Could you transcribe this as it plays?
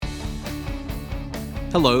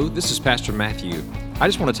Hello, this is Pastor Matthew. I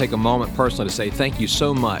just want to take a moment personally to say thank you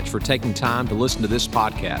so much for taking time to listen to this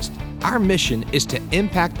podcast. Our mission is to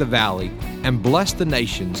impact the valley and bless the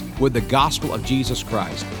nations with the gospel of Jesus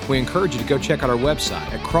Christ. We encourage you to go check out our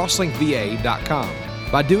website at crosslinkva.com.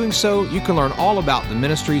 By doing so, you can learn all about the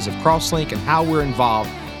ministries of Crosslink and how we're involved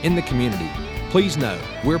in the community. Please know,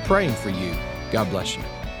 we're praying for you. God bless you.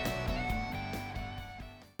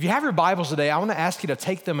 If you have your Bibles today, I want to ask you to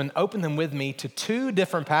take them and open them with me to two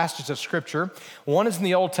different passages of Scripture. One is in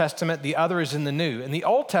the Old Testament, the other is in the New. In the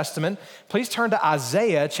Old Testament, please turn to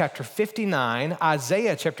Isaiah chapter 59,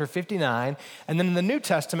 and then in the New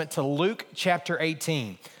Testament to Luke chapter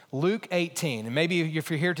 18. Luke 18. And maybe if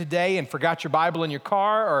you're here today and forgot your Bible in your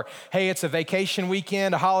car, or hey, it's a vacation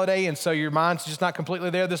weekend, a holiday, and so your mind's just not completely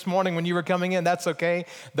there this morning when you were coming in, that's okay.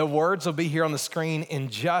 The words will be here on the screen in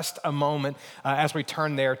just a moment as we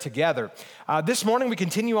turn there together. This morning we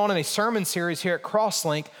continue on in a sermon series here at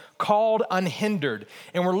Crosslink called Unhindered.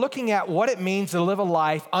 And we're looking at what it means to live a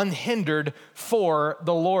life unhindered for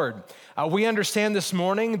the Lord. We understand this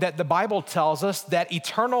morning that the Bible tells us that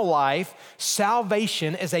eternal life,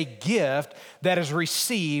 salvation, is a gift that is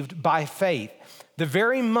received by faith. The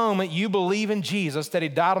very moment you believe in Jesus, that he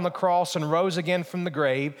died on the cross and rose again from the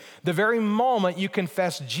grave, the very moment you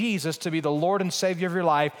confess Jesus to be the Lord and Savior of your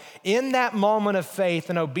life, in that moment of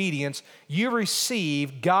faith and obedience, you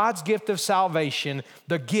receive God's gift of salvation,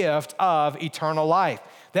 the gift of eternal life.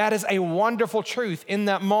 That is a wonderful truth. In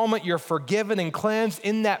that moment, you're forgiven and cleansed.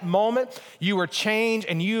 In that moment, you are changed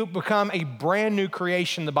and you become a brand new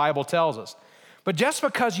creation, the Bible tells us. But just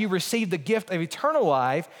because you receive the gift of eternal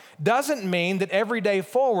life doesn't mean that every day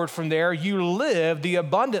forward from there, you live the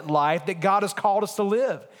abundant life that God has called us to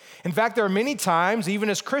live. In fact, there are many times, even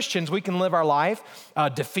as Christians, we can live our life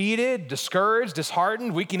defeated, discouraged,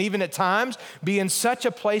 disheartened. We can even at times be in such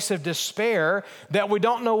a place of despair that we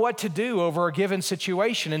don't know what to do over a given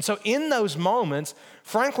situation. And so in those moments,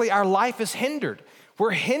 frankly, our life is hindered.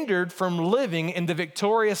 We're hindered from living in the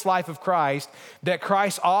victorious life of Christ that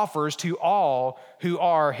Christ offers to all who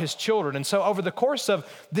are his children. And so over the course of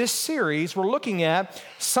this series, we're looking at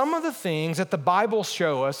some of the things that the Bible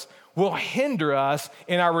show us will hinder us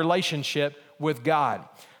in our relationship with God.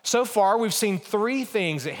 So far, we've seen three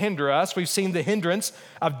things that hinder us. We've seen the hindrance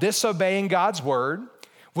of disobeying God's word.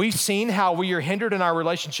 We've seen how we are hindered in our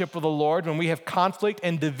relationship with the Lord when we have conflict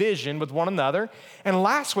and division with one another. And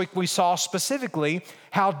last week, we saw specifically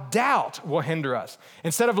how doubt will hinder us.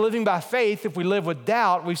 Instead of living by faith, if we live with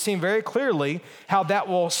doubt, we've seen very clearly how that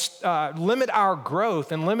will limit our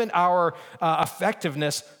growth and limit our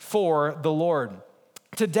effectiveness for the Lord.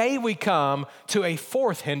 Today, we come to a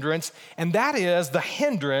fourth hindrance, and that is the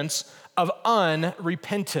hindrance of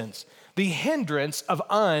unrepentance. The hindrance of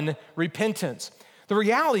unrepentance. The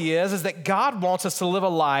reality is that God wants us to live a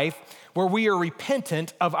life where we are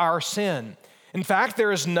repentant of our sin. In fact,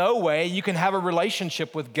 there is no way you can have a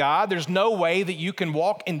relationship with God. There's no way that you can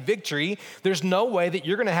walk in victory. There's no way that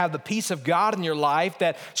you're going to have the peace of God in your life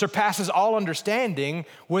that surpasses all understanding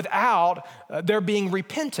without there being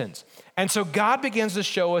repentance. And so God begins to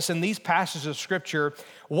show us in these passages of Scripture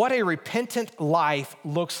what a repentant life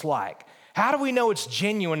looks like. How do we know it's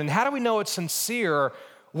genuine and how do we know it's sincere?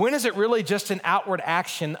 When is it really just an outward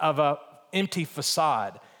action of an empty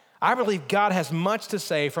facade? I believe God has much to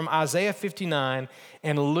say from Isaiah 59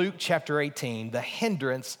 and Luke chapter 18, the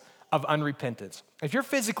hindrance of unrepentance. If you're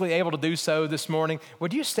physically able to do so this morning,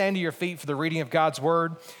 would you stand to your feet for the reading of God's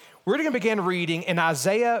word? We're going to begin reading in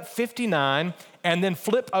Isaiah 59 and then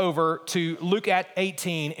flip over to Luke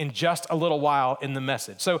 18 in just a little while in the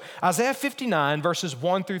message. So Isaiah 59 verses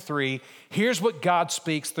 1 through 3, here's what God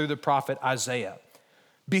speaks through the prophet Isaiah.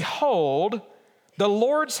 Behold, the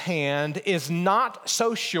Lord's hand is not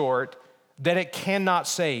so short that it cannot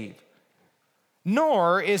save,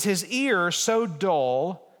 nor is his ear so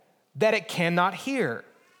dull that it cannot hear.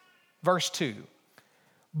 Verse 2,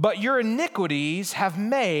 but your iniquities have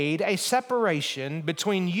made a separation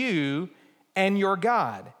between you and your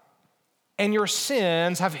God, and your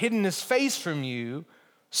sins have hidden his face from you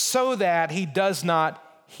so that he does not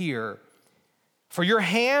hear. For your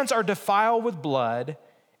hands are defiled with blood,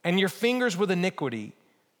 and your fingers with iniquity.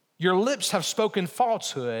 Your lips have spoken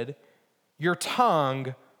falsehood. Your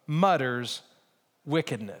tongue mutters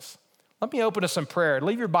wickedness. Let me open us in prayer.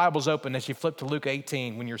 Leave your Bibles open as you flip to Luke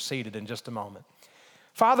 18 when you're seated in just a moment.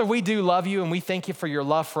 Father, we do love you and we thank you for your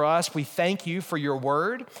love for us. We thank you for your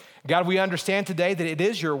word. God, we understand today that it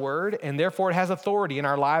is your word and therefore it has authority in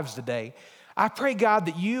our lives today. I pray, God,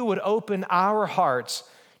 that you would open our hearts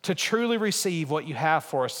to truly receive what you have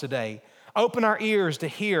for us today. Open our ears to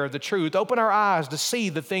hear the truth. Open our eyes to see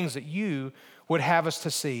the things that you would have us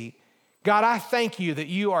to see. God, I thank you that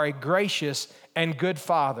you are a gracious and good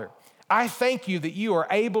Father. I thank you that you are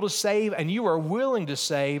able to save and you are willing to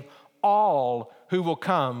save all who will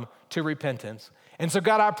come to repentance. And so,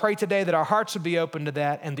 God, I pray today that our hearts would be open to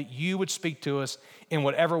that and that you would speak to us in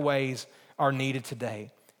whatever ways are needed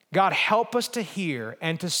today. God, help us to hear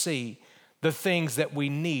and to see the things that we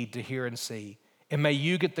need to hear and see. And may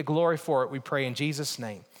you get the glory for it, we pray in Jesus'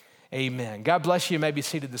 name. Amen. God bless you. You may be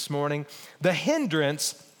seated this morning. The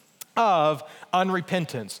hindrance of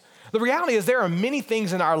unrepentance. The reality is there are many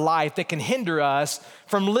things in our life that can hinder us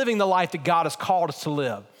from living the life that God has called us to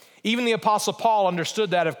live. Even the Apostle Paul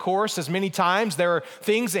understood that, of course, as many times there are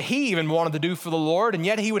things that he even wanted to do for the Lord, and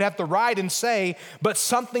yet he would have to write and say, but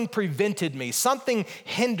something prevented me, something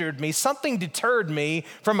hindered me, something deterred me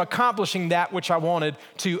from accomplishing that which I wanted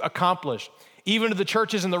to accomplish. Even to the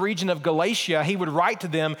churches in the region of Galatia, he would write to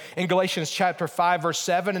them in Galatians chapter 5, verse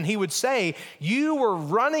 7, and he would say, you were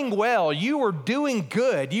running well, you were doing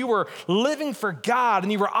good, you were living for God,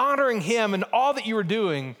 and you were honoring him in all that you were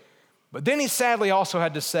doing. But then he sadly also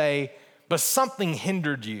had to say, but something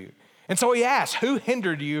hindered you. And so he asked, who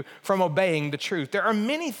hindered you from obeying the truth? There are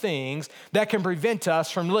many things that can prevent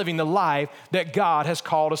us from living the life that God has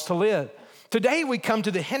called us to live. Today we come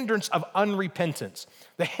to the hindrance of unrepentance,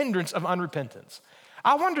 the hindrance of unrepentance.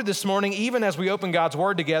 I wonder this morning, even as we open God's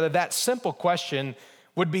word together, that simple question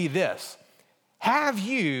would be this: have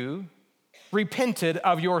you repented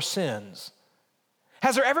of your sins?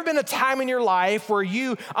 Has there ever been a time in your life where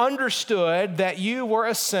you understood that you were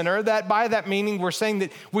a sinner, that by that meaning we're saying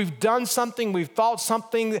that we've done something, we've thought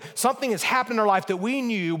something has happened in our life that we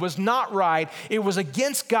knew was not right, it was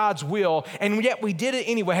against God's will, and yet we did it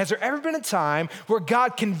anyway? Has there ever been a time where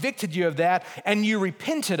God convicted you of that and you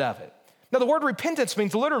repented of it? Now, the word repentance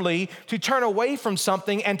means literally to turn away from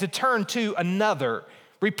something and to turn to another.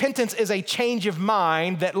 Repentance is a change of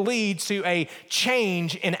mind that leads to a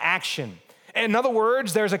change in action. In other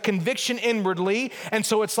words, there's a conviction inwardly, and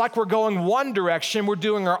so it's like we're going one direction, we're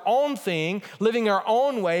doing our own thing, living our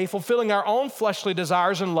own way, fulfilling our own fleshly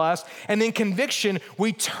desires and lusts, and then conviction,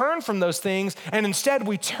 we turn from those things, and instead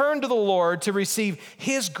we turn to the Lord to receive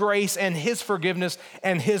his grace and his forgiveness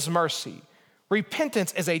and his mercy.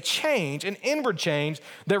 Repentance is a change, an inward change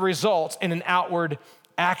that results in an outward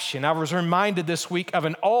action. I was reminded this week of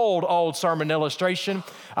an old sermon illustration,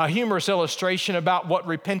 a humorous illustration about what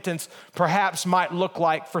repentance perhaps might look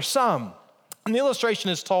like for some. And the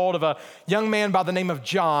illustration is told of a young man by the name of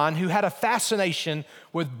John who had a fascination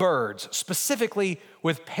with birds, specifically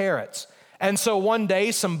with parrots. And so one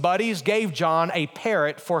day, some buddies gave John a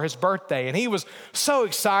parrot for his birthday. And he was so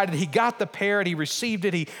excited. He got the parrot, he received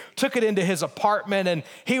it, he took it into his apartment, and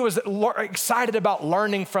he was excited about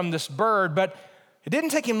learning from this bird. But it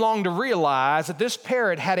didn't take him long to realize that this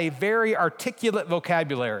parrot had a very articulate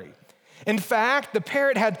vocabulary. In fact, the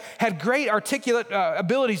parrot had great articulate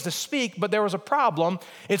abilities to speak, but there was a problem.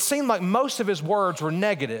 It seemed like most of his words were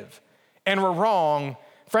negative and were wrong.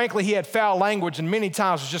 Frankly, he had foul language and many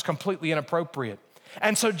times was just completely inappropriate.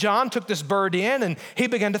 And so John took this bird in and he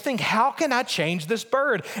began to think, how can I change this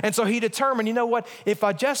bird? And so he determined, you know what? If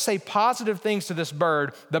I just say positive things to this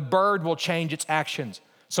bird, the bird will change its actions.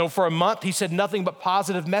 So for a month, he said nothing but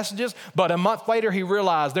positive messages, but a month later, he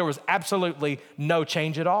realized there was absolutely no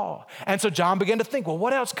change at all. And so John began to think, well,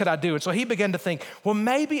 what else could I do? And so he began to think, well,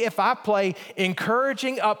 maybe if I play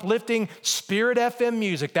encouraging, uplifting Spirit FM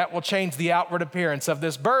music, that will change the outward appearance of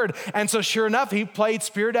this bird. And so sure enough, he played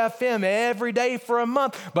Spirit FM every day for a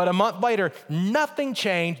month, but a month later, nothing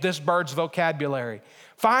changed this bird's vocabulary.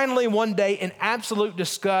 Finally, one day, in absolute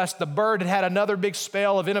disgust, the bird had another big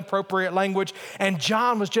spell of inappropriate language, and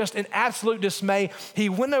John was just in absolute dismay. He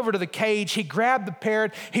went over to the cage, he grabbed the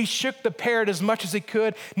parrot, he shook the parrot as much as he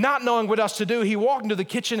could, not knowing what else to do. He walked into the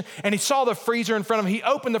kitchen, and he saw the freezer in front of him. He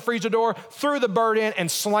opened the freezer door, threw the bird in,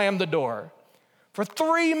 and slammed the door. For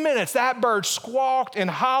 3 minutes, that bird squawked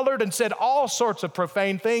and hollered and said all sorts of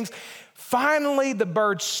profane things. Finally, the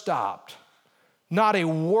bird stopped. Not a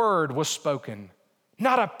word was spoken.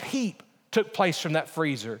 Not a peep took place from that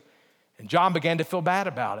freezer. And John began to feel bad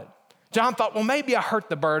about it. John thought, well, maybe I hurt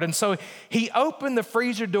the bird. And so he opened the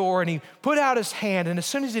freezer door and he put out his hand. And as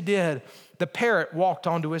soon as he did, the parrot walked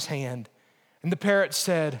onto his hand. And the parrot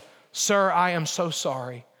said, "Sir, I am so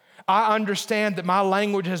sorry. I understand that my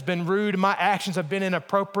language has been rude and my actions have been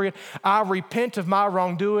inappropriate. I repent of my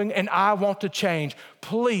wrongdoing and I want to change.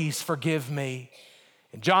 Please forgive me."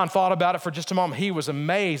 And John thought about it for just a moment. He was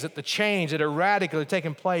amazed at the change that had radically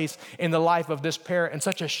taken place in the life of this parrot in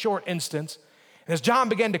such a short instance. And as John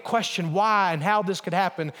began to question why and how this could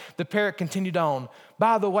happen, the parrot continued on.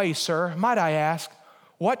 By the way, sir, might I ask,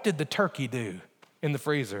 what did the turkey do in the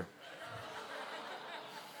freezer?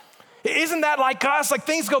 Isn't that like us? Like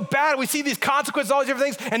things go bad, we see these consequences, all these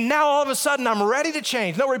different things, and now all of a sudden I'm ready to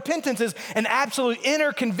change. No, repentance is an absolute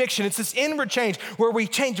inner conviction. It's this inward change where we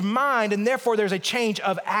change mind and therefore there's a change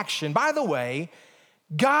of action. By the way,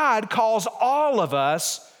 God calls all of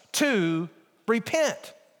us to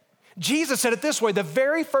repent. Jesus said it this way, the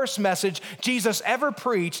very first message Jesus ever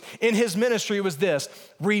preached in his ministry was this: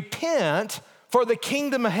 repent, for the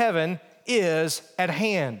kingdom of heaven is at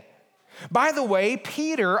hand. By the way,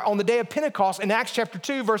 Peter, on the day of Pentecost in Acts chapter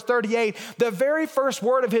 2, verse 38, the very first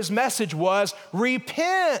word of his message was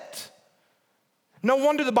repent. No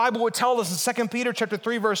wonder the Bible would tell us in 2 Peter chapter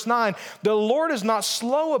 3, verse 9, the Lord is not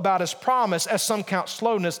slow about his promise, as some count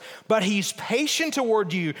slowness, but he's patient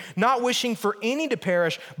toward you, not wishing for any to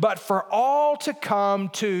perish, but for all to come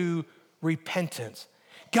to repentance.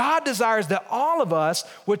 God desires that all of us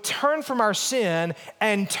would turn from our sin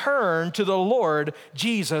and turn to the Lord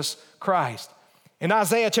Jesus Christ. In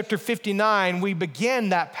Isaiah chapter 59, we begin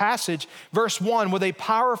that passage, verse 1, with a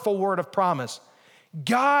powerful word of promise.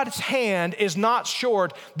 God's hand is not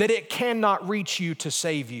short that it cannot reach you to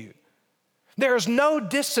save you. There is no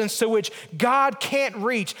distance to which God can't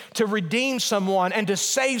reach to redeem someone and to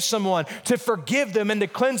save someone, to forgive them and to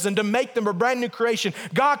cleanse them, to make them a brand new creation.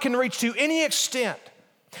 God can reach to any extent.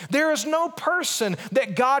 There is no person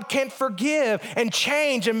that God can't forgive and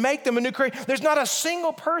change and make them a new creation. There's not a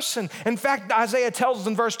single person. In fact, Isaiah tells us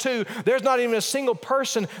in verse 2, there's not even a single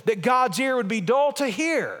person that God's ear would be dull to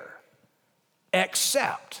hear,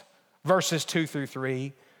 except, verses 2 through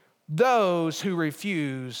 3, those who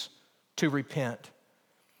refuse to repent.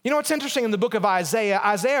 You know what's interesting in the book of Isaiah?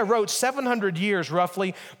 Isaiah wrote 700 years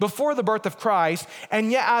roughly before the birth of Christ,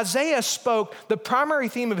 and yet Isaiah spoke, the primary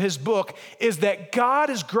theme of his book is that God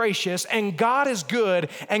is gracious and God is good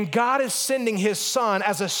and God is sending his son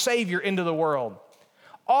as a savior into the world.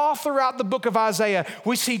 All throughout the book of Isaiah,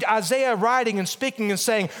 we see Isaiah writing and speaking and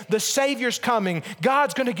saying, the Savior's coming.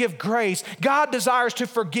 God's going to give grace. God desires to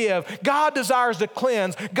forgive. God desires to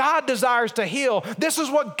cleanse. God desires to heal. This is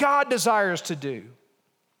what God desires to do.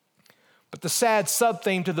 But the sad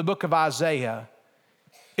sub-theme to the book of Isaiah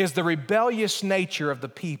is the rebellious nature of the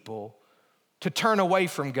people to turn away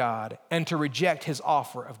from God and to reject his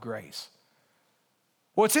offer of grace.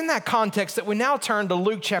 Well, it's in that context that we now turn to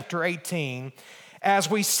Luke chapter 18 as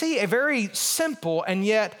we see a very simple and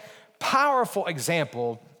yet powerful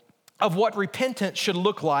example of what repentance should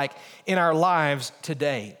look like in our lives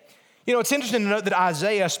today. You know, it's interesting to note that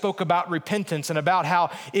Isaiah spoke about repentance and about how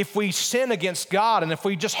if we sin against God and if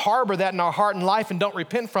we just harbor that in our heart and life and don't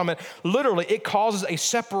repent from it, literally it causes a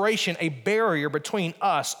separation, a barrier between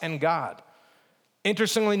us and God.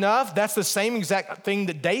 Interestingly enough, that's the same exact thing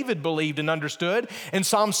that David believed and understood. In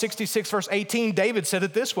Psalm 66, verse 18, David said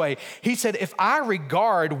it this way. He said, if I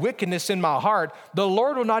regard wickedness in my heart, the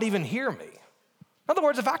Lord will not even hear me. In other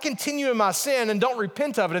words, if I continue in my sin and don't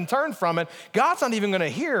repent of it and turn from it, God's not even going to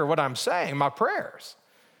hear what I'm saying, my prayers.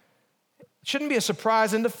 It shouldn't be a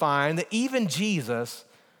surprise to find that even Jesus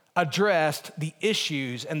addressed the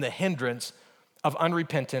issues and the hindrance of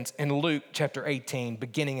unrepentance in Luke chapter 18,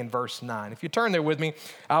 beginning in verse 9. If you turn there with me,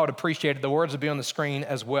 I would appreciate it. The words would be on the screen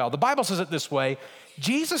as well. The Bible says it this way.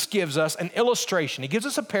 Jesus gives us an illustration. He gives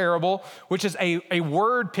us a parable, which is a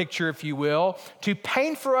word picture, if you will, to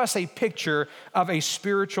paint for us a picture of a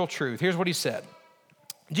spiritual truth. Here's what he said.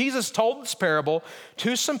 Jesus told this parable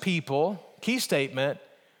to some people, key statement,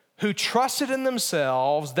 who trusted in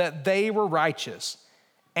themselves that they were righteous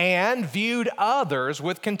and viewed others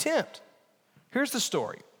with contempt. Here's the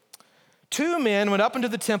story. Two men went up into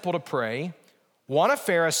the temple to pray, one a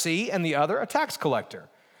Pharisee and the other a tax collector.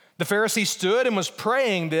 The Pharisee stood and was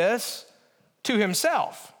praying this to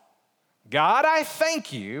himself. God, I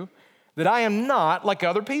thank you that I am not like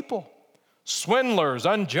other people, swindlers,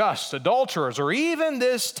 unjust, adulterers, or even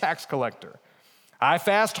this tax collector. I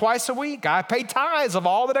fast twice a week. I pay tithes of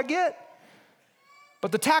all that I get.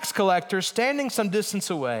 But the tax collector, standing some distance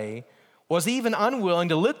away, was even unwilling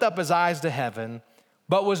to lift up his eyes to heaven,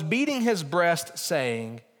 but was beating his breast,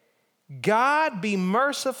 saying, God, be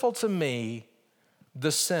merciful to me,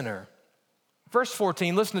 the sinner. Verse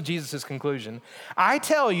 14, listen to Jesus' conclusion. I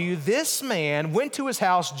tell you, this man went to his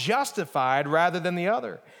house justified rather than the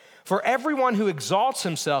other. For everyone who exalts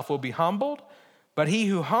himself will be humbled, but he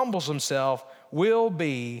who humbles himself will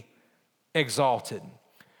be exalted.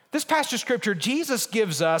 This passage of scripture, Jesus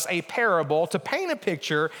gives us a parable to paint a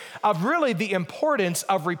picture of really the importance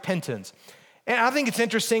of repentance. And I think it's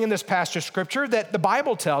interesting in this passage of scripture that the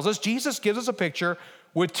Bible tells us, Jesus gives us a picture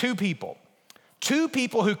with two people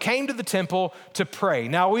who came to the temple to pray.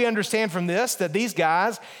 Now we understand from this that these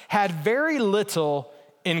guys had very little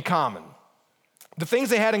in common. The things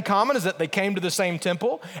they had in common is that they came to the same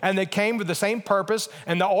temple and they came with the same purpose,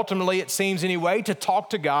 and ultimately, it seems anyway, to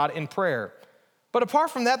talk to God in prayer. But apart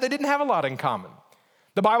from that, they didn't have a lot in common.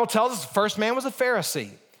 The Bible tells us the first man was a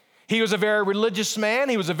Pharisee. He was a very religious man.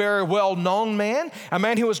 He was a very well-known man, a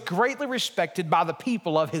man who was greatly respected by the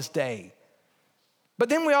people of his day. But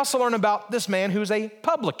then we also learn about this man who's a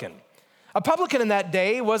publican. A publican in that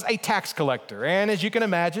day was a tax collector. And as you can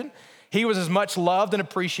imagine, he was as much loved and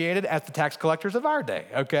appreciated as the tax collectors of our day,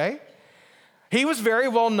 okay? He was very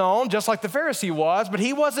well known, just like the Pharisee was, but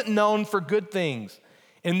he wasn't known for good things.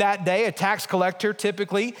 In that day, a tax collector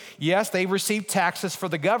typically, yes, they received taxes for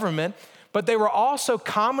the government, but they were also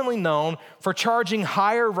commonly known for charging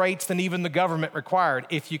higher rates than even the government required,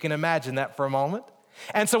 if you can imagine that for a moment.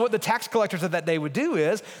 And so what the tax collectors of that day would do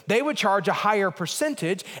is they would charge a higher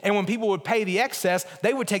percentage, and when people would pay the excess,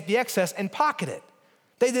 they would take the excess and pocket it.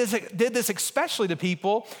 They did this especially to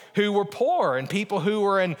people who were poor and people who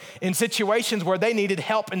were in situations where they needed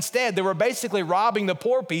help instead. They were basically robbing the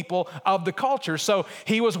poor people of the culture. So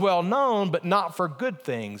he was well known, but not for good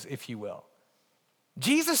things, if you will.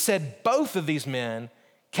 Jesus said both of these men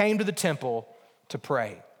came to the temple to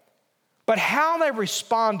pray. But how they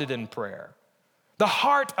responded in prayer, the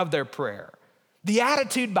heart of their prayer, the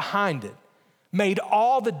attitude behind it, made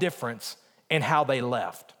all the difference in how they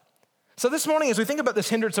left. So this morning, as we think about this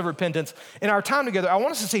hindrance of repentance, in our time together, I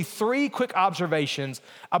want us to see three quick observations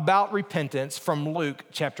about repentance from Luke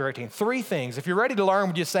chapter 18. Three things. If you're ready to learn,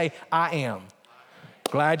 would you say, I am?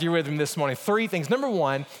 Glad you're with me this morning. Three things. Number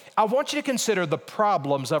one, I want you to consider the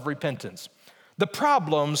problems of repentance. The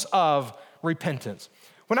problems of repentance.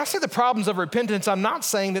 When I say the problems of repentance, I'm not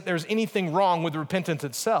saying that there's anything wrong with repentance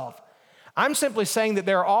itself. I'm simply saying that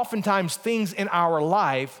there are oftentimes things in our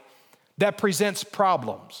life that presents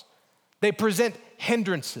problems. They present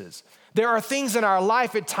hindrances. There are things in our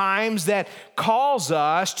life at times that cause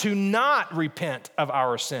us to not repent of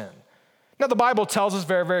our sin. Now, the Bible tells us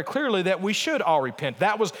very, very clearly that we should all repent.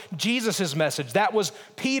 That was Jesus' message. That was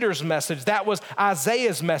Peter's message. That was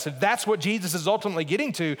Isaiah's message. That's what Jesus is ultimately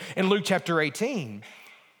getting to in Luke chapter 18.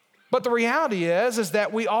 But the reality is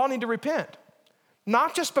that we all need to repent.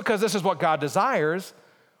 Not just because this is what God desires.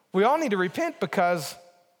 We all need to repent because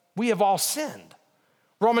we have all sinned.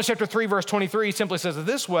 Romans chapter 3, verse 23 simply says it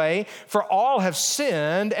this way, for all have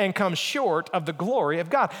sinned and come short of the glory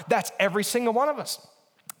of God. That's every single one of us.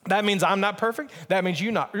 That means I'm not perfect. That means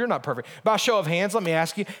you're not perfect. By a show of hands, let me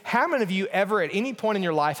ask you, how many of you ever at any point in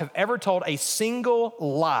your life have ever told a single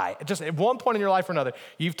lie? Just at one point in your life or another,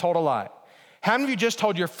 you've told a lie. How many of you just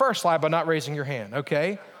told your first lie by not raising your hand,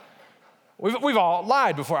 okay? We've all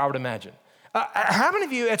lied before, I would imagine. How many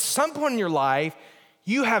of you at some point in your life,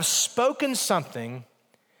 you have spoken something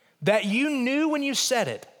that you knew when you said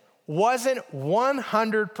it wasn't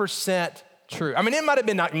 100% true? I mean, it might have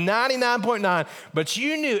been like 99.9, but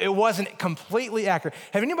you knew it wasn't completely accurate.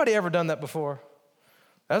 Have anybody ever done that before?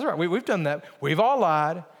 That's right, we've done that. We've all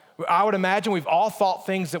lied. I would imagine we've all thought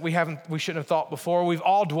things that we shouldn't have thought before. We've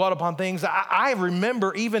all dwelt upon things. I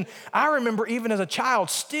remember even as a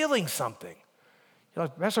child stealing something. You're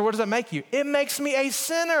like, Pastor, what does that make you? It makes me a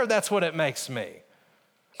sinner. That's what it makes me.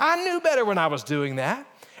 I knew better when I was doing that.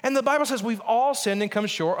 And the Bible says we've all sinned and come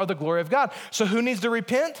short of the glory of God. So who needs to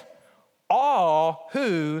repent? All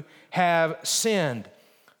who have sinned.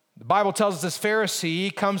 The Bible tells us this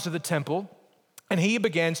Pharisee comes to the temple and he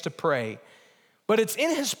begins to pray. But it's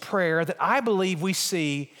in his prayer that I believe we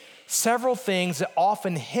see several things that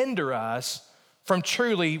often hinder us from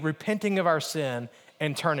truly repenting of our sin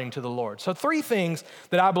and turning to the Lord. So three things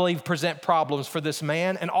that I believe present problems for this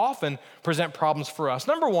man and often present problems for us.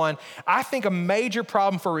 Number one, I think a major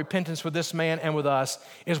problem for repentance with this man and with us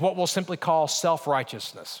is what we'll simply call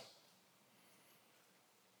self-righteousness.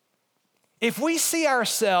 If we see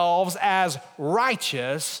ourselves as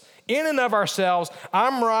righteous in and of ourselves,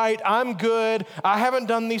 I'm right, I'm good, I haven't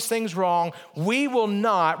done these things wrong, we will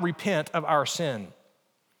not repent of our sin.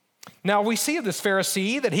 Now, we see of this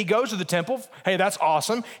Pharisee that he goes to the temple. Hey, that's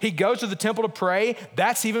awesome. He goes to the temple to pray.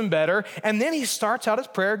 That's even better. And then he starts out his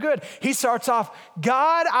prayer good. He starts off,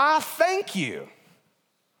 God, I thank you.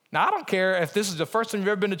 Now, I don't care if this is the first time you've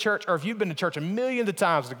ever been to church or if you've been to church a million of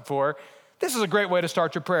times before. This is a great way to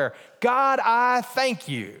start your prayer. God, I thank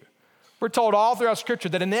you. We're told all throughout Scripture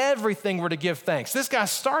that in everything we're to give thanks. This guy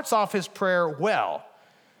starts off his prayer well,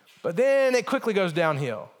 but then it quickly goes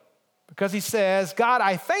downhill because he says, God,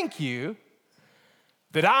 I thank you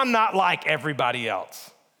that I'm not like everybody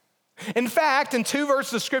else. In fact, in 2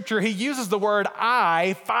 verses of scripture, he uses the word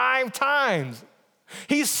I 5 times.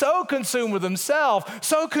 He's so consumed with himself,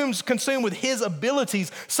 so consumed with his abilities,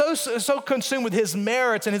 so consumed with his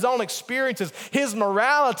merits and his own experiences, his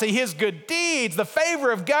morality, his good deeds, the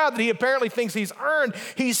favor of God that he apparently thinks he's earned.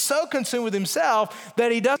 He's so consumed with himself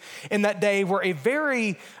that he does. In that day were a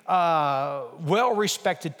very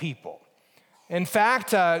well-respected people. In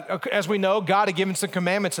fact, as we know, God had given some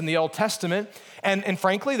commandments in the Old Testament, and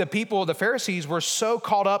frankly, the Pharisees were so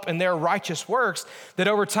caught up in their righteous works that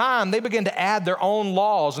over time, they began to add their own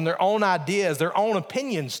laws and their own ideas, their own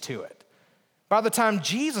opinions to it. By the time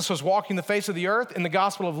Jesus was walking the face of the earth in the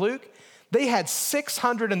Gospel of Luke, they had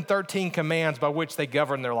 613 commands by which they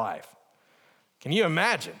governed their life. Can you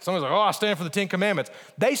imagine? Someone's like, I stand for the 10 commandments.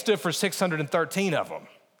 They stood for 613 of them.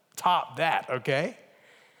 Top that, okay?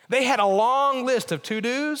 They had a long list of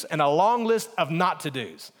to-dos and a long list of not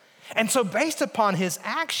to-dos. And so based upon his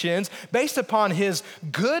actions, based upon his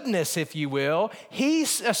goodness, if you will, he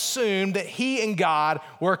assumed that he and God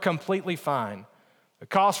were completely fine.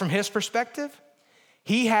 Because from his perspective,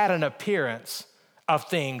 he had an appearance of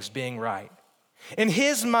things being right. In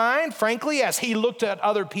his mind, frankly, as he looked at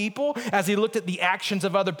other people, as he looked at the actions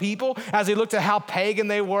of other people, as he looked at how pagan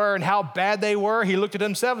they were and how bad they were, he looked at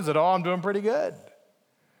himself and said, I'm doing pretty good.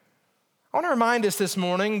 I want to remind us this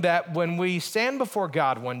morning that when we stand before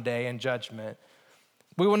God one day in judgment,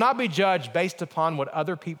 we will not be judged based upon what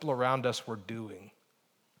other people around us were doing,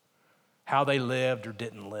 how they lived or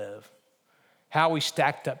didn't live, how we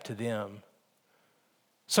stacked up to them.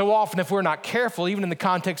 So often, if we're not careful, even in the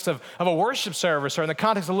context of a worship service or in the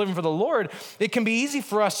context of living for the Lord, it can be easy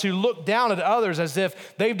for us to look down at others as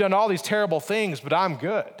if they've done all these terrible things, but I'm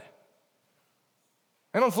good.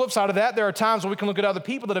 And on the flip side of that, there are times when we can look at other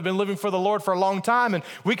people that have been living for the Lord for a long time, and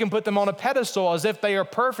we can put them on a pedestal as if they are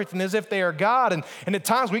perfect and as if they are God. And at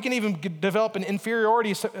times we can even develop an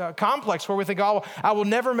inferiority complex where we think, I will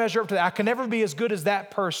never measure up to that. I can never be as good as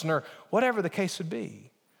that person, or whatever the case would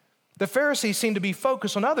be. The Pharisees seemed to be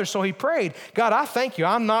focused on others, so he prayed, God, I thank you.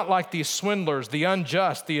 I'm not like these swindlers, the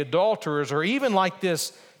unjust, the adulterers, or even like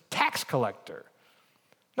this tax collector.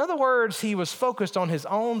 In other words, he was focused on his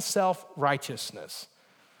own self-righteousness.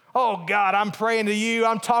 Oh, God, I'm praying to you.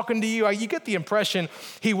 I'm talking to you. You get the impression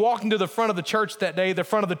he walked into the front of the church that day, the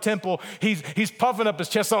front of the temple. He's puffing up his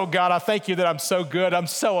chest. Oh, God, I thank you that I'm so good. I'm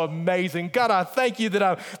so amazing. God, I thank you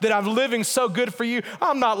that I'm living so good for you.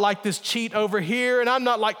 I'm not like this cheat over here, and I'm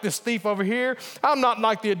not like this thief over here. I'm not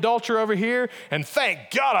like the adulterer over here. And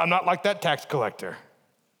thank God I'm not like that tax collector.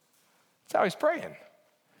 That's how he's praying.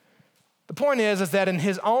 The point is that in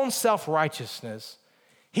his own self-righteousness,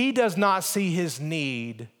 he does not see his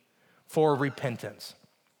need for repentance.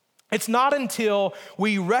 It's not until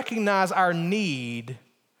we recognize our need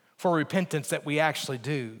for repentance that we actually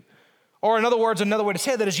do. Or in other words, another way to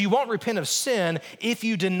say that is you won't repent of sin if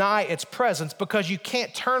you deny its presence, because you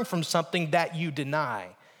can't turn from something that you deny.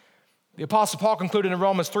 The Apostle Paul concluded in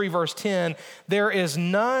Romans 3 verse 10, there is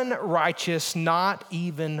none righteous, not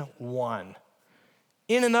even one.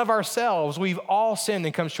 In and of ourselves, we've all sinned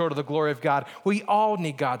and come short of the glory of God. We all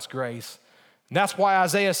need God's grace. And that's why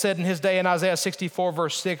Isaiah said in his day in Isaiah 64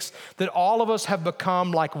 verse 6 that all of us have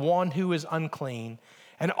become like one who is unclean,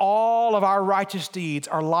 and all of our righteous deeds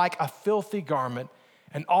are like a filthy garment,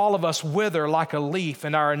 and all of us wither like a leaf,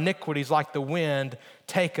 and our iniquities like the wind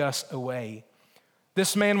take us away.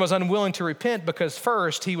 This man was unwilling to repent because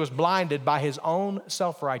first he was blinded by his own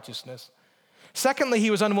self-righteousness. Secondly, he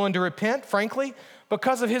was unwilling to repent, frankly,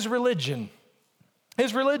 because of his religion.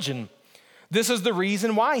 His religion. This is the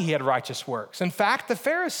reason why he had righteous works. In fact, the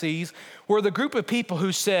Pharisees were the group of people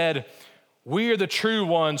who said, we are the true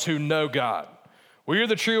ones who know God. We are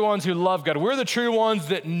the true ones who love God. We're the true ones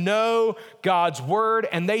that know God's word,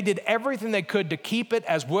 and they did everything they could to keep it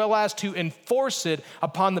as well as to enforce it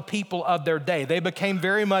upon the people of their day. They became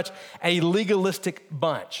very much a legalistic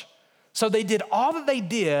bunch. So they did all that they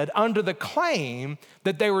did under the claim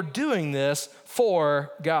that they were doing this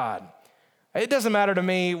for God. It doesn't matter to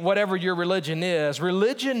me whatever your religion is.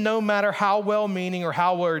 Religion, no matter how well-meaning or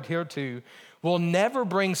how well adhered to, will never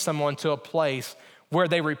bring someone to a place where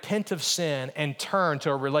they repent of sin and turn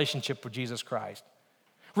to a relationship with Jesus Christ.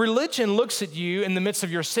 Religion looks at you in the midst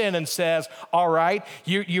of your sin and says, all right,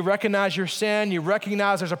 you recognize your sin, you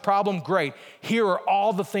recognize there's a problem, great. Here are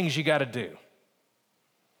all the things you got to do.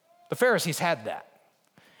 The Pharisees had that.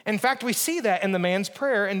 In fact, we see that in the man's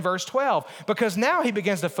prayer in verse 12, because now he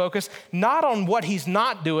begins to focus not on what he's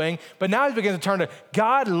not doing, but now he begins to turn to,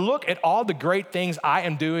 God, look at all the great things I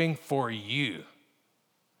am doing for you.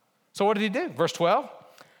 So what did he do? Verse 12,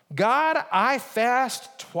 God, I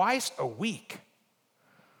fast twice a week.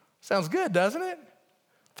 Sounds good, doesn't it?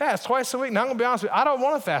 Fast twice a week. Now, I'm going to be honest with you, I don't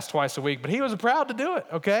want to fast twice a week, but he was proud to do it,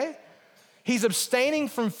 okay? He's abstaining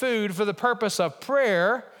from food for the purpose of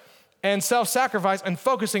prayer and self-sacrifice and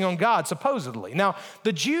focusing on God, supposedly. Now,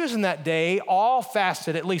 the Jews in that day all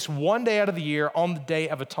fasted at least one day out of the year on the Day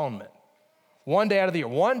of Atonement. One day out of the year,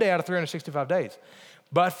 one day out of 365 days.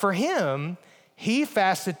 But for him, he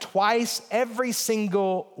fasted twice every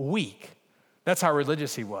single week. That's how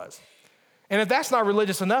religious he was. And if that's not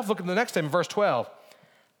religious enough, look at the next statement, verse 12.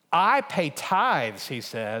 I pay tithes, he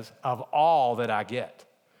says, of all that I get.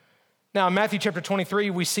 Now, in Matthew chapter 23,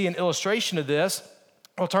 we see an illustration of this.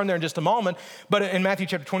 We'll turn there in just a moment. But in Matthew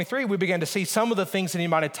chapter 23, we began to see some of the things that he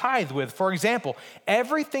might have tithed with. For example,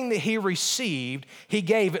 everything that he received, he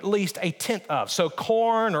gave at least a tenth of. So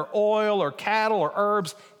corn or oil or cattle or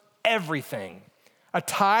herbs, everything. A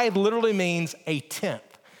tithe literally means a tenth.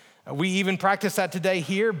 We even practice that today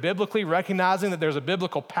here, biblically recognizing that there's a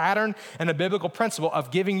biblical pattern and a biblical principle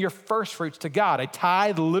of giving your first fruits to God. A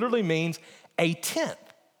tithe literally means a tenth.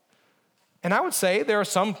 And I would say there are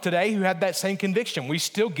some today who have that same conviction. We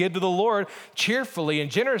still give to the Lord cheerfully and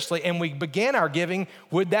generously, and we began our giving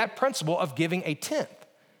with that principle of giving a tenth.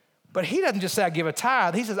 But he doesn't just say, I give a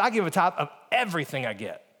tithe. He says, I give a tithe of everything I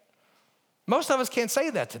get. Most of us can't say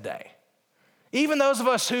that today. Even those of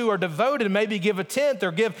us who are devoted and maybe give a tenth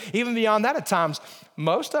or give even beyond that at times,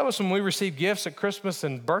 most of us, when we receive gifts at Christmas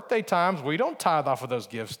and birthday times, we don't tithe off of those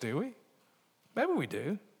gifts, do we? Maybe we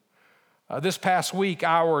do. This past week,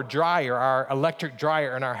 our electric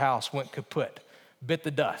dryer in our house went kaput, bit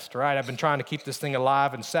the dust, right? I've been trying to keep this thing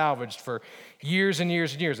alive and salvaged for years and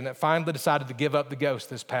years and years, and it finally decided to give up the ghost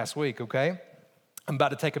this past week, okay? I'm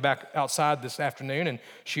about to take it back outside this afternoon and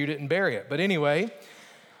shoot it and bury it. But anyway,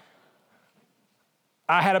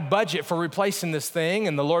 I had a budget for replacing this thing,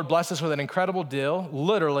 and the Lord blessed us with an incredible deal.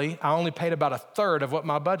 Literally, I only paid about a third of what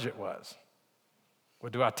my budget was.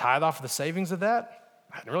 Well, do I tithe off of the savings of that?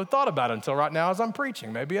 I hadn't really thought about it until right now as I'm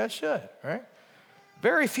preaching. Maybe I should, right?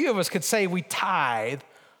 Very few of us could say we tithe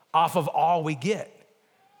off of all we get.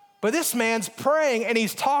 But this man's praying and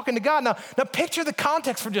he's talking to God. Now picture the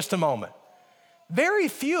context for just a moment. Very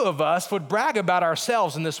few of us would brag about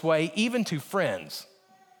ourselves in this way, even to friends,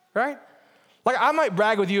 right? Like I might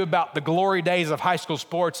brag with you about the glory days of high school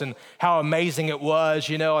sports and how amazing it was,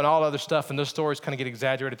 and all other stuff, and those stories kind of get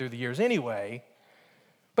exaggerated through the years anyway.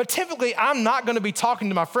 But typically, I'm not going to be talking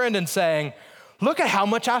to my friend and saying, look at how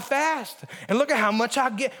much I fast and look at how much I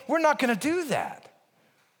get. We're not going to do that.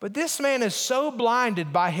 But this man is so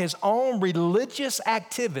blinded by his own religious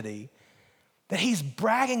activity that he's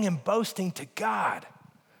bragging and boasting to God.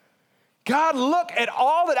 God, look at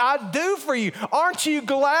all that I do for you. Aren't you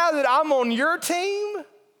glad that I'm on your team?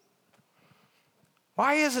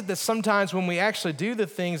 Why is it that sometimes when we actually do the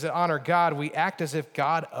things that honor God, we act as if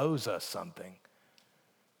God owes us something?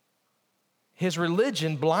 His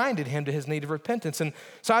religion blinded him to his need of repentance. And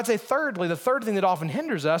so I'd say thirdly, the third thing that often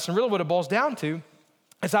hinders us, and really what it boils down to,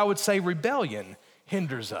 is I would say rebellion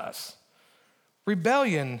hinders us.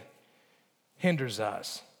 Rebellion hinders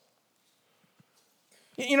us.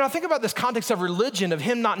 I think about this context of religion, of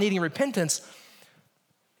him not needing repentance.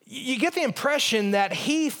 You get the impression that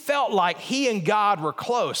he felt like he and God were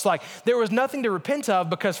close, like there was nothing to repent of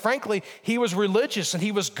because frankly, he was religious and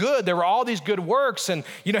he was good. There were all these good works and,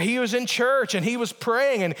 he was in church and he was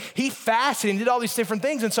praying and he fasted and did all these different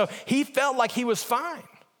things. And so he felt like he was fine.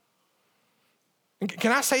 And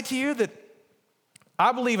can I say to you that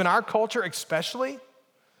I believe in our culture especially,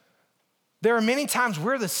 there are many times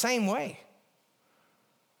we're the same way.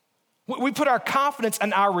 We put our confidence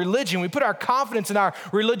in our religion. We put our confidence in our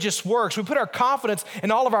religious works. We put our confidence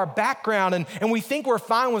in all of our background, and we think we're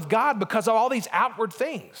fine with God because of all these outward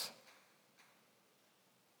things.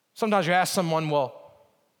 Sometimes you ask someone, well,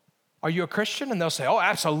 are you a Christian? And they'll say, oh,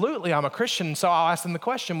 absolutely, I'm a Christian. And so I'll ask them the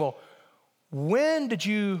question, well, when did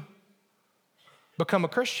you become a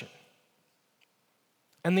Christian?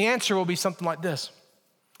 And the answer will be something like this.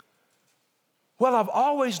 Well, I've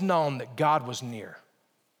always known that God was near.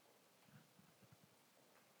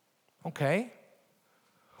 Okay.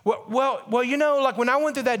 Well, like when I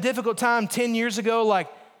went through that difficult time 10 years ago, like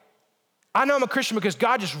I know I'm a Christian because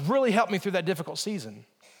God just really helped me through that difficult season.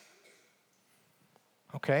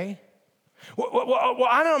 Okay. Well,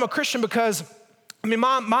 I know I'm a Christian because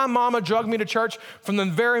my mama drugged me to church from the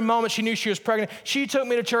very moment she knew she was pregnant. She took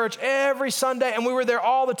me to church every Sunday and we were there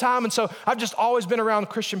all the time. And so I've just always been around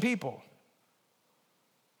Christian people.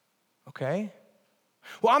 Okay.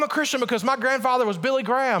 Well, I'm a Christian because my grandfather was Billy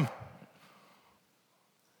Graham.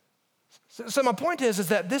 So my point is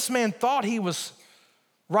that this man thought he was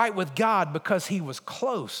right with God because he was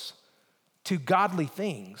close to godly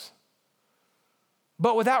things.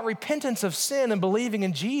 But without repentance of sin and believing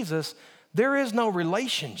in Jesus, there is no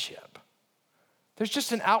relationship. There's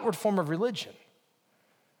just an outward form of religion.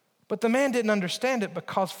 But the man didn't understand it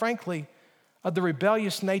because, frankly, of the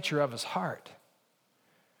rebellious nature of his heart.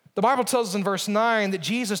 The Bible tells us in verse 9 that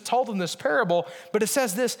Jesus told them this parable, but it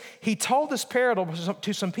says this, he told this parable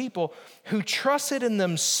to some people who trusted in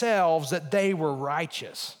themselves that they were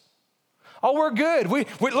righteous. Oh, we're good. We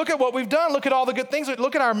look at what we've done. Look at all the good things.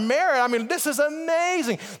 Look at our merit. I mean, this is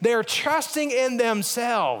amazing. They're trusting in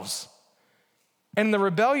themselves. And the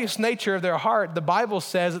rebellious nature of their heart, the Bible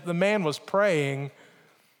says that the man was praying,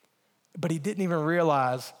 but he didn't even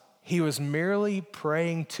realize he was merely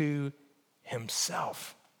praying to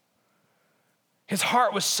himself. His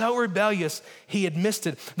heart was so rebellious, he had missed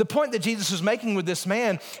it. The point that Jesus was making with this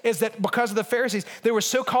man is that because of the Pharisees, they were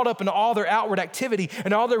so caught up in all their outward activity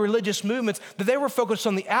and all their religious movements that they were focused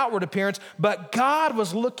on the outward appearance, but God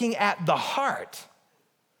was looking at the heart.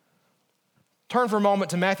 Turn for a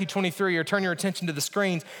moment to Matthew 23, or turn your attention to the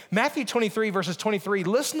screens. Matthew 23, verses 23,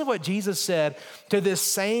 listen to what Jesus said to this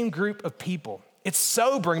same group of people. It's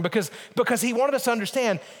sobering because he wanted us to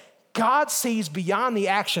understand God sees beyond the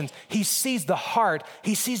actions. He sees the heart.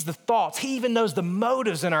 He sees the thoughts. He even knows the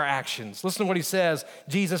motives in our actions. Listen to what he says,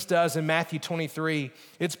 Jesus does in Matthew 23.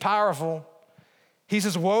 It's powerful. He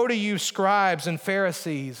says, woe to you, scribes and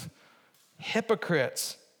Pharisees,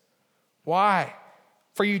 hypocrites. Why?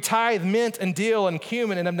 For you tithe mint and dill and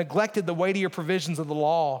cumin and have neglected the weightier provisions of the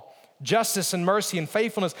law, justice and mercy and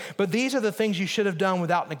faithfulness. But these are the things you should have done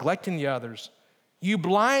without neglecting the others. You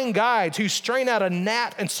blind guides who strain out a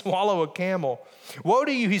gnat and swallow a camel. Woe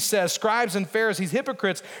to you, he says, scribes and Pharisees,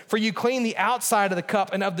 hypocrites, for you clean the outside of the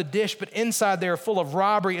cup and of the dish, but inside they are full of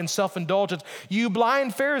robbery and self-indulgence. You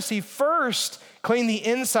blind Pharisee, first clean the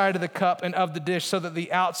inside of the cup and of the dish so that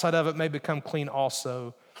the outside of it may become clean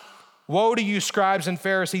also. Woe to you, scribes and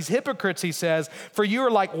Pharisees, hypocrites, he says, for you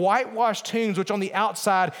are like whitewashed tombs, which on the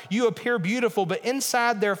outside you appear beautiful, but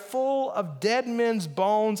inside they're full of dead men's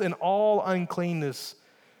bones and all uncleanness.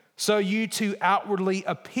 So you too outwardly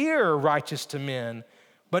appear righteous to men,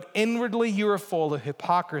 but inwardly you are full of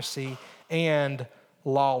hypocrisy and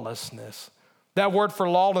lawlessness. That word for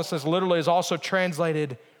lawlessness literally is also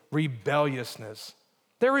translated rebelliousness.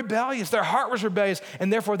 They're rebellious. Their heart was rebellious,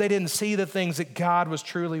 and therefore they didn't see the things that God was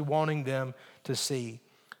truly wanting them to see.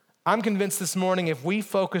 I'm convinced this morning if we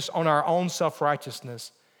focus on our own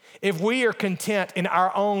self-righteousness, if we are content in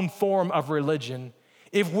our own form of religion,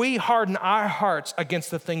 if we harden our hearts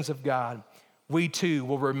against the things of God, we too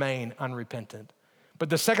will remain unrepentant.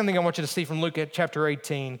 But the second thing I want you to see from Luke chapter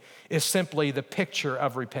 18 is simply the picture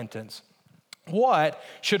of repentance. What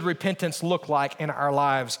should repentance look like in our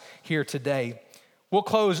lives here today? We'll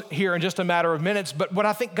close here in just a matter of minutes, but what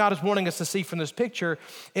I think God is wanting us to see from this picture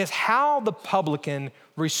is how the publican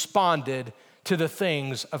responded to the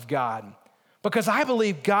things of God. Because I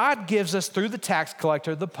believe God gives us, through the tax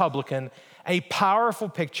collector, the publican, a powerful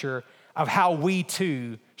picture of how we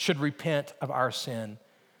too should repent of our sin.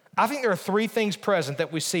 I think there are three things present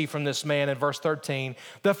that we see from this man in verse 13.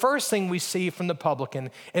 The first thing we see from the publican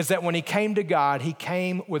is that when he came to God, he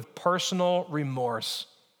came with personal remorse.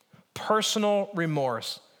 Personal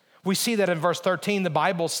remorse. We see that in verse 13, the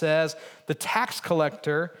Bible says, the tax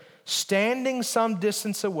collector, standing some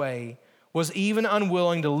distance away, was even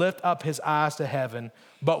unwilling to lift up his eyes to heaven,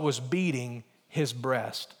 but was beating his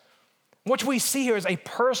breast. What we see here is a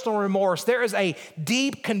personal remorse. There is a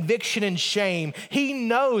deep conviction and shame. He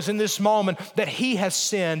knows in this moment that he has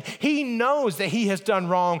sinned. He knows that he has done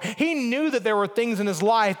wrong. He knew that there were things in his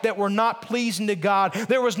life that were not pleasing to God.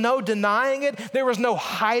 There was no denying it. There was no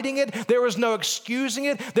hiding it. There was no excusing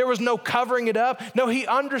it. There was no covering it up. No, he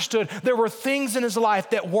understood there were things in his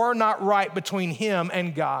life that were not right between him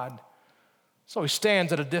and God. So he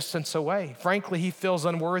stands at a distance away. Frankly, he feels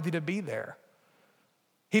unworthy to be there.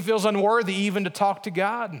 He feels unworthy even to talk to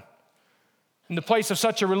God. In the place of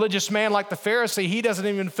such a religious man like the Pharisee, he doesn't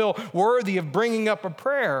even feel worthy of bringing up a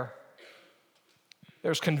prayer.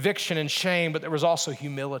 There's conviction and shame, but there was also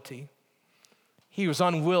humility. He was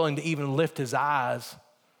unwilling to even lift his eyes.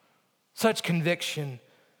 Such conviction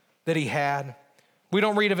that he had. We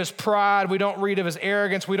don't read of his pride. We don't read of his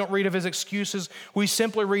arrogance. We don't read of his excuses. We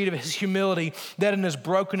simply read of his humility, that in his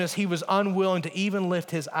brokenness, he was unwilling to even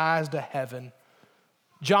lift his eyes to heaven.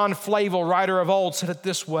 John Flavel, writer of old, said it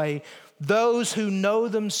this way: those who know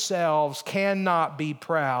themselves cannot be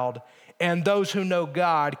proud, and those who know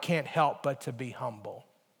God can't help but to be humble.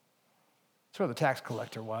 That's where the tax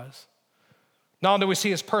collector was. Not only do we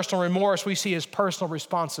see his personal remorse, we see his personal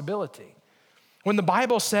responsibility. When the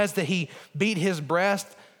Bible says that he beat his breast,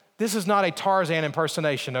 this is not a Tarzan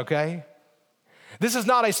impersonation, okay? This is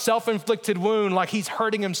not a self-inflicted wound like he's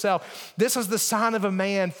hurting himself. This is the sign of a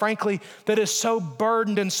man, frankly, that is so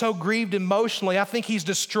burdened and so grieved emotionally. I think he's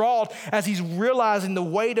distraught as he's realizing the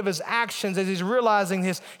weight of his actions, as he's realizing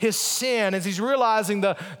his sin, as he's realizing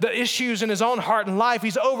the issues in his own heart and life.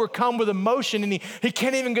 He's overcome with emotion and he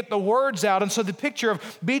can't even get the words out. And so the picture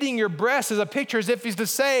of beating your breast is a picture as if he's to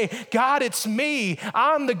say, God, it's me.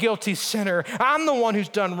 I'm the guilty sinner. I'm the one who's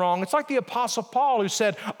done wrong. It's like the Apostle Paul who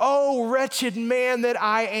said, oh, wretched man that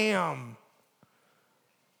I am.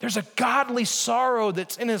 There's a godly sorrow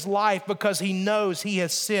that's in his life because he knows he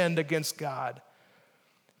has sinned against God.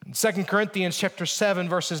 In 2 Corinthians chapter 7,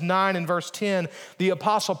 verses 9 and verse 10, the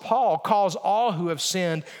Apostle Paul calls all who have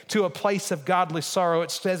sinned to a place of godly sorrow.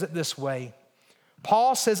 It says it this way.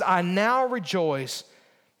 Paul says, I now rejoice,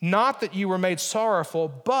 not that you were made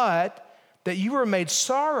sorrowful, but that you were made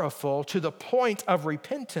sorrowful to the point of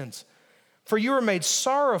repentance. For you were made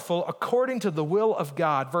sorrowful according to the will of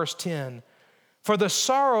God. Verse 10, for the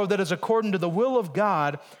sorrow that is according to the will of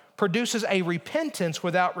God produces a repentance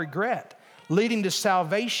without regret, leading to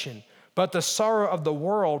salvation, but the sorrow of the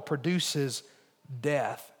world produces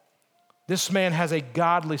death. This man has a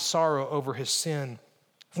godly sorrow over his sin,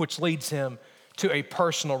 which leads him to a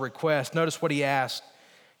personal request. Notice what he asked.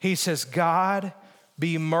 He says, God,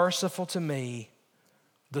 be merciful to me,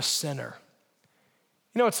 the sinner.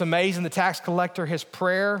 You know, it's amazing, the tax collector, his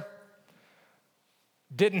prayer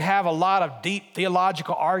didn't have a lot of deep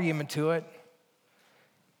theological argument to it.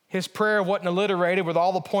 His prayer wasn't alliterated with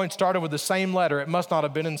all the points started with the same letter. It must not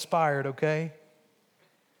have been inspired, okay?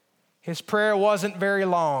 His prayer wasn't very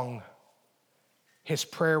long. His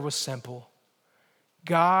prayer was simple.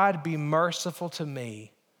 God, be merciful to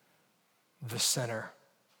me, the sinner.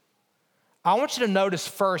 I want you to notice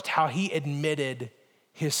first how he admitted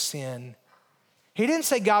his sin. He didn't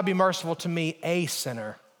say, God, be merciful to me, a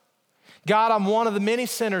sinner. God, I'm one of the many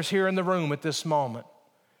sinners here in the room at this moment,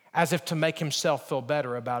 as if to make himself feel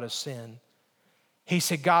better about his sin. He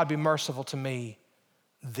said, God, be merciful to me,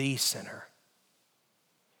 the sinner.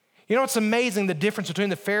 You know, it's amazing the difference between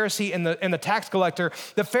the Pharisee and the tax collector.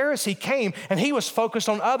 The Pharisee came and he was focused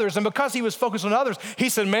on others. And because he was focused on others, he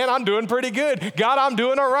said, man, I'm doing pretty good. God, I'm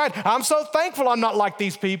doing all right. I'm so thankful I'm not like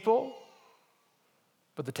these people.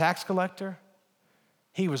 But the tax collector,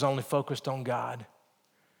 he was only focused on God.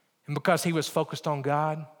 And because he was focused on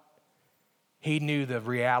God, he knew the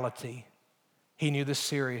reality. He knew the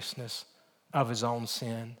seriousness of his own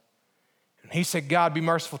sin. And he said, God, be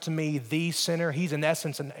merciful to me, the sinner. He's in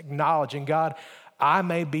essence acknowledging, God, I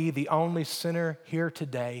may be the only sinner here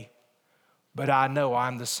today, but I know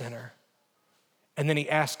I'm the sinner. And then he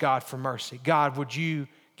asked God for mercy. God, would you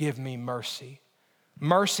give me mercy?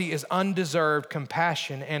 Mercy is undeserved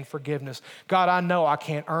compassion and forgiveness. God, I know I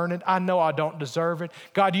can't earn it. I know I don't deserve it.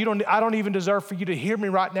 God, I don't even deserve for you to hear me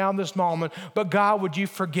right now in this moment, but God, would you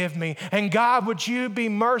forgive me? And God, would you be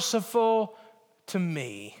merciful to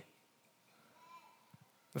me?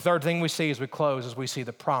 The third thing we see as we close is we see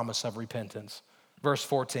the promise of repentance. Verse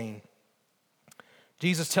 14.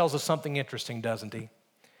 Jesus tells us something interesting, doesn't he?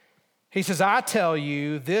 He says, I tell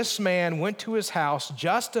you, this man went to his house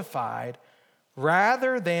justified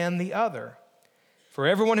rather than the other. For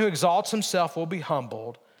everyone who exalts himself will be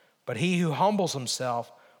humbled, but he who humbles himself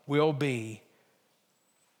will be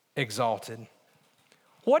exalted.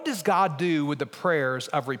 What does God do with the prayers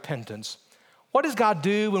of repentance? What does God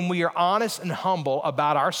do when we are honest and humble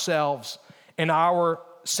about ourselves and our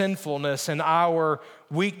sinfulness and our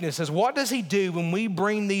weaknesses? What does he do when we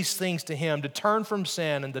bring these things to him to turn from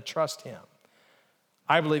sin and to trust him?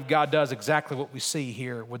 I believe God does exactly what we see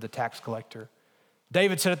here with the tax collector.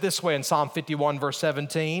 David said it this way in Psalm 51, verse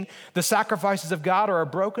 17, the sacrifices of God are a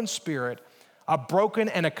broken spirit, a broken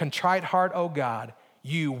and a contrite heart, O God,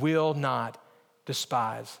 you will not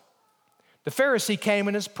despise. The Pharisee came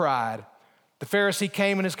in his pride. The Pharisee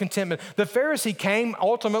came in his contentment. The Pharisee came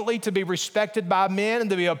ultimately to be respected by men and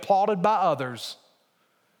to be applauded by others.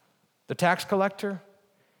 The tax collector,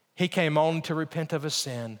 he came only to repent of his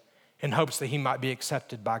sin in hopes that he might be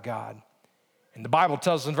accepted by God. And the Bible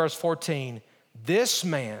tells us in verse 14, this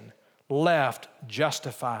man left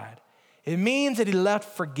justified. It means that he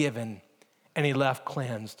left forgiven and he left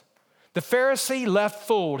cleansed. The Pharisee left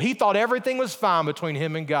fooled. He thought everything was fine between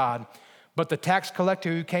him and God. But the tax collector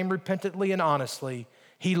who came repentantly and honestly,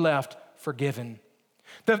 he left forgiven.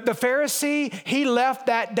 The Pharisee, he left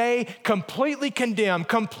that day completely condemned,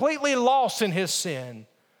 completely lost in his sin.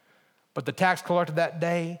 But the tax collector that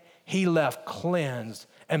day, he left cleansed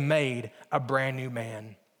and made a brand new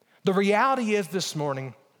man. The reality is this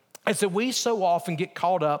morning is that we so often get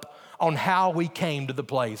caught up on how we came to the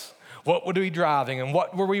place. What were we driving, and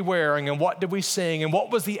what were we wearing, and what did we sing, and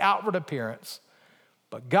what was the outward appearance?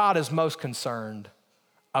 But God is most concerned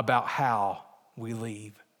about how we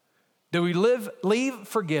leave. Do we leave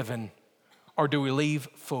forgiven, or do we leave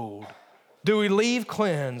fooled? Do we leave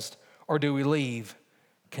cleansed, or do we leave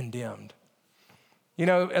condemned? You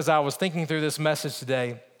know, as I was thinking through this message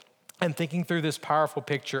today and thinking through this powerful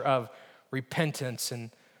picture of repentance and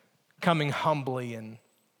coming humbly and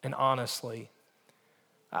honestly,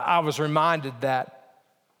 I was reminded that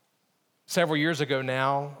several years ago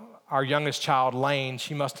now, our youngest child, Lane,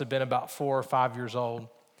 she must have been about 4 or 5 years old.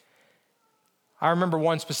 I remember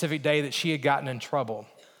one specific day that she had gotten in trouble.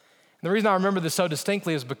 And the reason I remember this so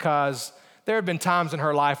distinctly is because there had been times in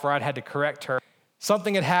her life where I'd had to correct her.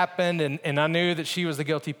 Something had happened, and I knew that she was the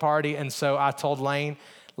guilty party, and so I told Lane,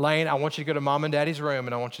 I want you to go to Mom and Daddy's room,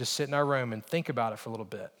 and I want you to sit in our room and think about it for a little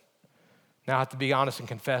bit. Now, I have to be honest and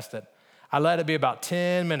confess that I let it be about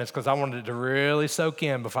 10 minutes because I wanted it to really soak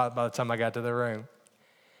in by the time I got to the room.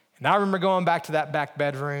 And I remember going back to that back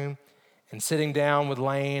bedroom and sitting down with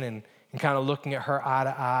Lane and kind of looking at her eye to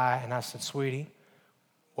eye, and I said, "Sweetie,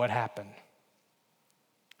 what happened?"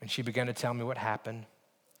 And she began to tell me what happened.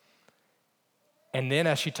 And then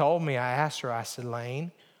as she told me, I asked her, I said,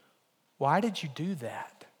 "Lane, why did you do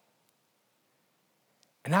that?"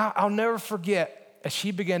 And I'll never forget as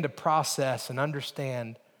she began to process and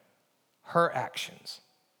understand her actions,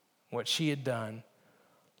 what she had done,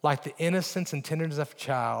 like the innocence and tenderness of a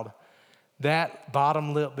child, that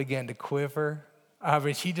bottom lip began to quiver. I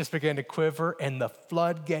mean, she just began to quiver, and the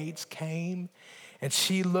floodgates came, and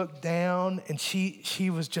she looked down, and she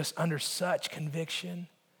was just under such conviction.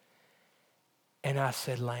 And I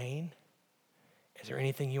said, "Lane, is there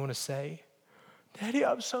anything you want to say?" "Daddy,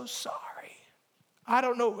 I'm so sorry. I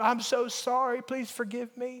don't know, I'm so sorry. Please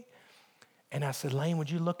forgive me." And I said, "Lane, would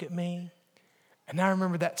you look at me?" And I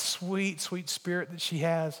remember that sweet, sweet spirit that she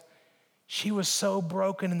has. She was so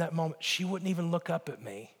broken in that moment, she wouldn't even look up at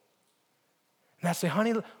me. And I said,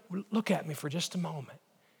 "Honey, look at me for just a moment."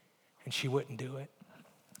 And she wouldn't do it.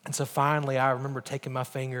 And so finally, I remember taking my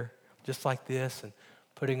finger just like this and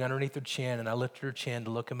putting underneath her chin, and I lifted her chin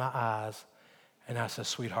to look in my eyes. And I said,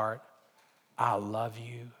 "Sweetheart, I love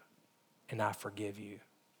you and I forgive you.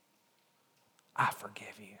 I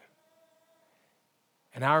forgive you."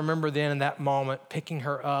 And I remember then in that moment picking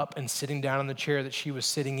her up and sitting down in the chair that she was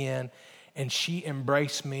sitting in, and she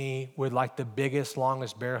embraced me with like the biggest,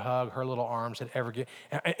 longest bear hug her little arms had ever given.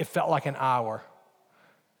 It felt like an hour.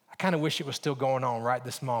 I kind of wish it was still going on right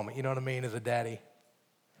this moment, you know what I mean, as a daddy.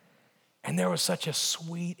 And there was such a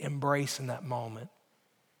sweet embrace in that moment.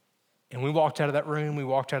 And we walked out of that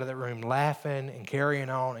room laughing and carrying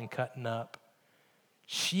on and cutting up.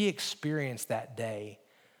 She experienced that day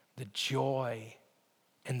the joy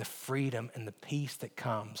and the freedom and the peace that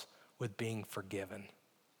comes with being forgiven.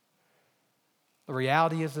 The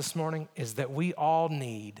reality is this morning is that we all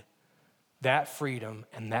need that freedom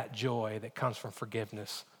and that joy that comes from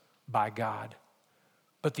forgiveness by God.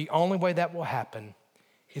 But the only way that will happen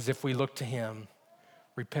is if we look to him,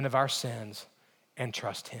 repent of our sins, and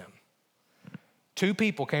trust him. 2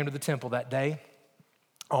 people came to the temple that day.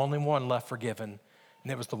 Only one left forgiven,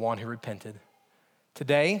 and it was the one who repented.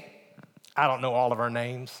 Today, I don't know all of our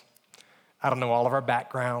names. I don't know all of our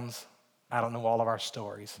backgrounds. I don't know all of our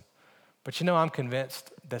stories. But you know, I'm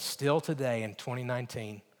convinced that still today in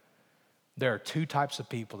 2019, there are 2 types of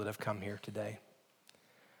people that have come here today.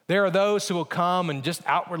 There are those who will come and just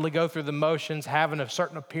outwardly go through the motions, having a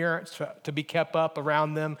certain appearance to be kept up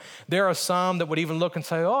around them. There are some that would even look and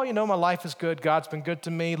say, "Oh, you know, my life is good. God's been good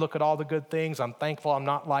to me. Look at all the good things. I'm thankful I'm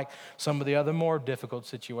not like some of the other more difficult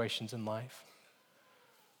situations in life."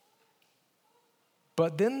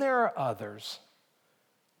 But then there are others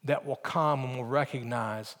that will come and will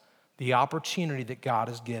recognize the opportunity that God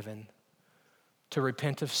has given to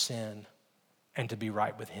repent of sin and to be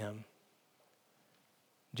right with him.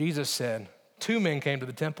 Jesus said, 2 men came to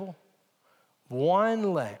the temple, one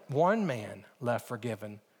man left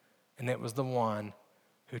forgiven, and it was the one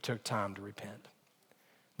who took time to repent.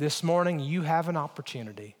 This morning, you have an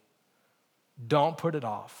opportunity. Don't put it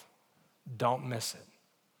off. Don't miss it.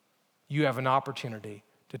 You have an opportunity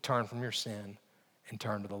to turn from your sin and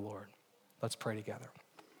turn to the Lord. Let's pray together.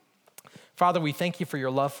 Father, we thank you for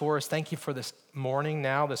your love for us. Thank you for this morning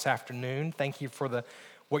now, this afternoon. Thank you for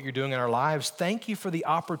what you're doing in our lives. Thank you for the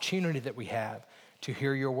opportunity that we have to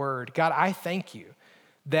hear your word. God, I thank you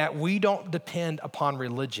that we don't depend upon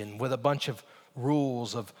religion with a bunch of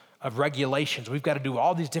rules, of regulations. We've got to do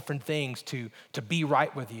all these different things to be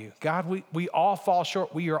right with you. God, we all fall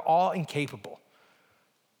short. We are all incapable.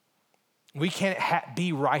 We can't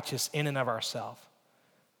be righteous in and of ourselves.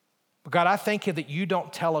 But God, I thank you that you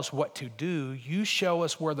don't tell us what to do. You show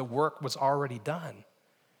us where the work was already done.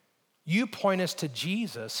 You point us to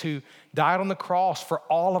Jesus, who died on the cross for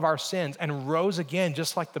all of our sins and rose again,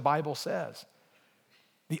 just like the Bible says.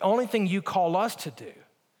 The only thing you call us to do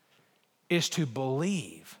is to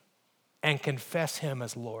believe and confess him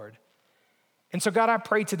as Lord. And so, God, I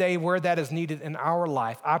pray today where that is needed in our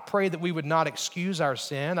life. I pray that we would not excuse our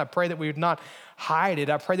sin. I pray that we would not hide it.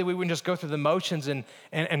 I pray that we wouldn't just go through the motions and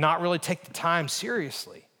not really take the time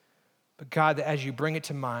seriously. But God, that as you bring it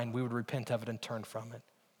to mind, we would repent of it and turn from it.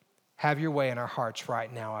 Have your way in our hearts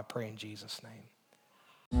right now, I pray in Jesus' name.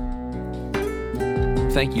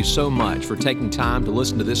 Thank you so much for taking time to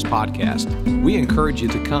listen to this podcast. We encourage you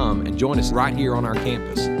to come and join us right here on our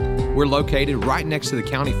campus. We're located right next to the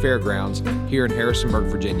county fairgrounds here in Harrisonburg,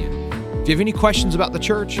 Virginia. If you have any questions about the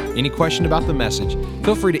church, any question about the message,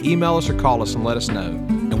 feel free to email us or call us and let us know.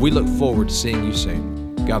 And we look forward to seeing you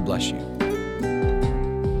soon. God bless you.